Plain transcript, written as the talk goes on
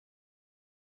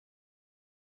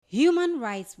Human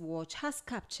Rights Watch has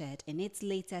captured in its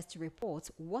latest report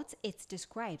what it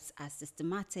describes as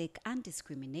systematic and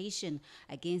discrimination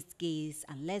against gays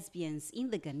and lesbians in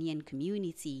the Ghanaian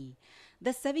community. The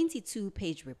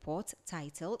 72-page report,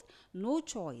 titled "No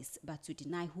Choice But to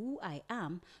Deny Who I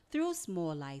Am," throws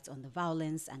more light on the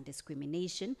violence and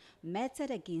discrimination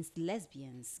meted against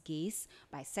lesbians, gays,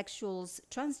 bisexuals,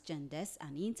 transgenders,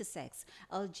 and intersex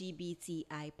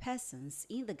LGBTI persons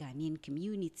in the Ghanaian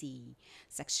community.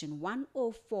 Section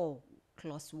 104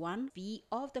 Clause 1V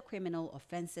of the Criminal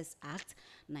Offences Act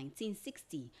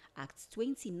 1960, Act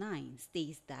 29,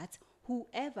 states that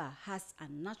whoever has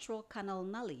unnatural carnal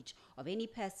knowledge of any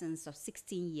persons of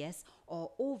 16 years or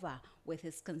over with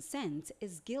his consent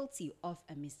is guilty of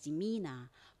a misdemeanor.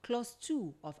 Clause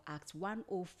 2 of Act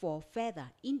 104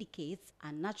 further indicates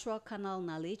unnatural carnal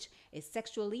knowledge is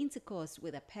sexual intercourse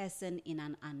with a person in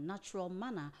an unnatural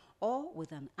manner or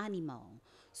with an animal.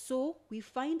 So we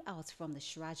find out from the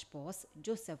Chraj boss,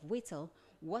 Joseph Whittle,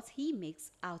 what he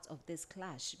makes out of this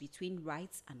clash between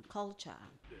rights and culture.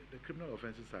 The Criminal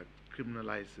Offences Act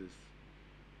criminalizes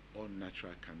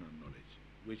unnatural carnal knowledge,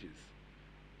 which is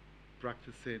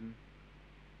practicing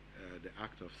the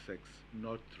act of sex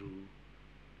not through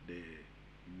the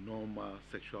normal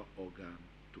sexual organ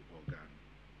to organ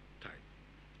type.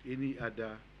 Any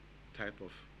other type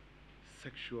of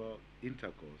sexual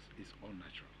intercourse is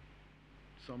unnatural.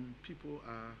 Some people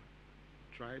are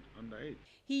tried underage.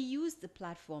 He used the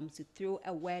platform to throw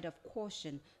a word of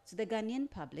caution to the Ghanaian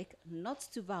public not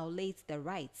to violate the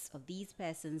rights of these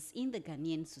persons in the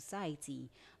Ghanaian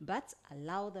society, but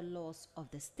allow the laws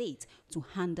of the state to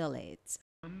handle it.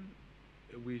 And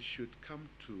we should come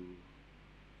to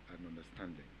an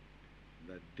understanding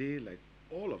that they, like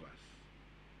all of us,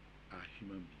 are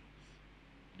human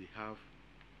beings. They have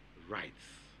rights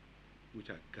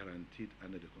which are guaranteed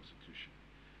under the Constitution.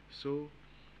 So,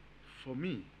 for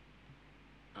me,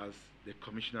 as the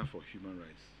Commissioner for Human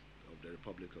Rights of the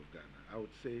Republic of Ghana, I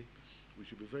would say we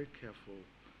should be very careful,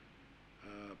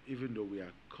 even though we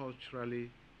are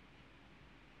culturally,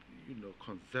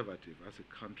 conservative as a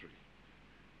country,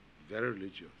 very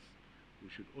religious. We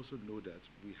should also know that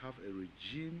we have a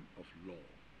regime of law,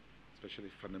 especially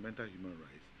fundamental human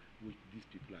rights, which these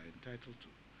people are entitled to.